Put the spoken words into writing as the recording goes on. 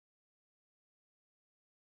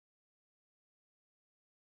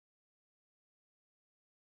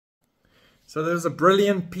So there's a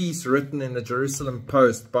brilliant piece written in the Jerusalem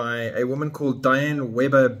Post by a woman called Diane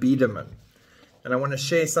Weber Biederman. And I want to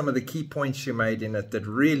share some of the key points she made in it that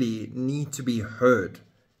really need to be heard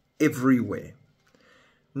everywhere.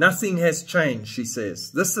 Nothing has changed, she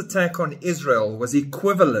says. This attack on Israel was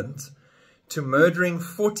equivalent to murdering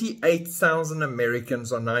 48,000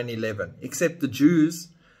 Americans on 9/11, except the Jews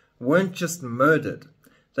weren't just murdered.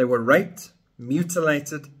 They were raped,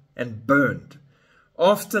 mutilated, and burned.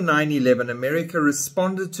 After 9/11, America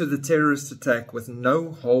responded to the terrorist attack with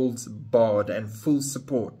no holds barred and full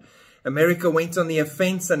support. America went on the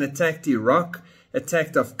offense and attacked Iraq,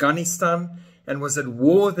 attacked Afghanistan, and was at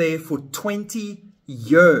war there for 20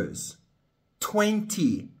 years.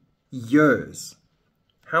 20 years.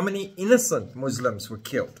 How many innocent Muslims were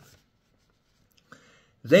killed?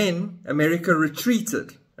 Then America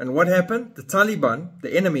retreated. And what happened? The Taliban,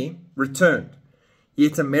 the enemy, returned.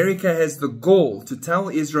 Yet America has the gall to tell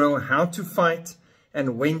Israel how to fight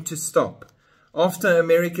and when to stop. After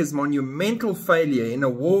America's monumental failure in a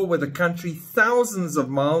war with a country thousands of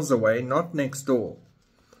miles away, not next door,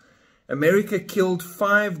 America killed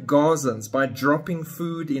 5 Gazans by dropping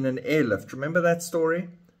food in an airlift. Remember that story?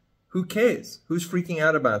 Who cares? Who's freaking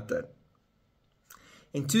out about that?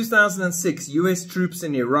 In 2006, US troops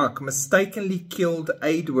in Iraq mistakenly killed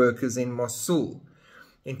aid workers in Mosul.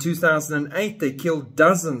 In 2008, they killed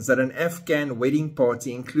dozens at an Afghan wedding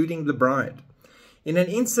party, including the bride. In an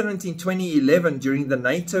incident in 2011 during the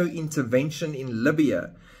NATO intervention in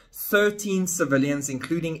Libya, 13 civilians,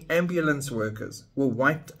 including ambulance workers, were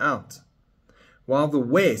wiped out. While the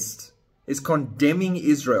West is condemning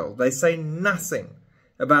Israel, they say nothing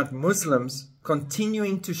about Muslims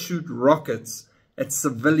continuing to shoot rockets at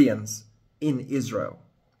civilians in Israel.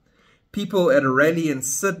 People at a rally in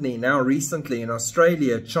Sydney, now recently in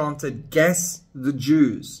Australia, chanted, "Gas the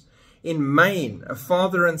Jews." In Maine, a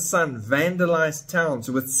father and son vandalized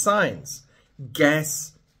towns with signs,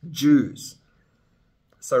 "Gas Jews."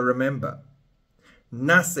 So remember,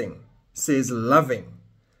 nothing says loving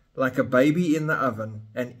like a baby in the oven,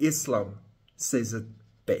 and Islam says it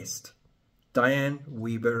best. Diane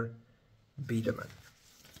Weber Biederman.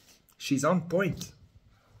 She's on point.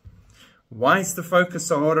 Why is the focus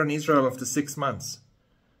so hard on Israel after 6 months?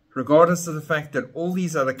 Regardless of the fact that all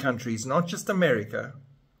these other countries, not just America,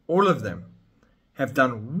 all of them, have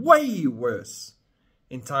done way worse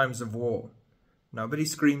in times of war. Nobody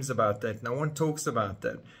screams about that. No one talks about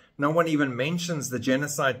that. No one even mentions the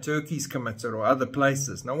genocide Turkey's committed or other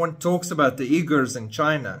places. No one talks about the Uyghurs in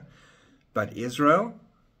China. But Israel?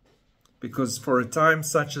 Because for a time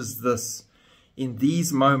such as this, in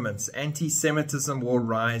these moments, anti-Semitism will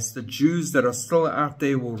rise. The Jews that are still out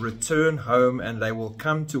there will return home, and they will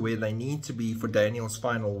come to where they need to be for Daniel's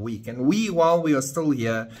final week. And we, while we are still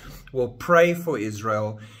here, will pray for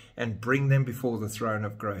Israel and bring them before the throne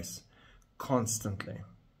of grace constantly.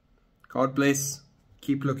 God bless.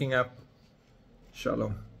 Keep looking up.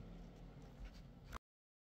 Shalom.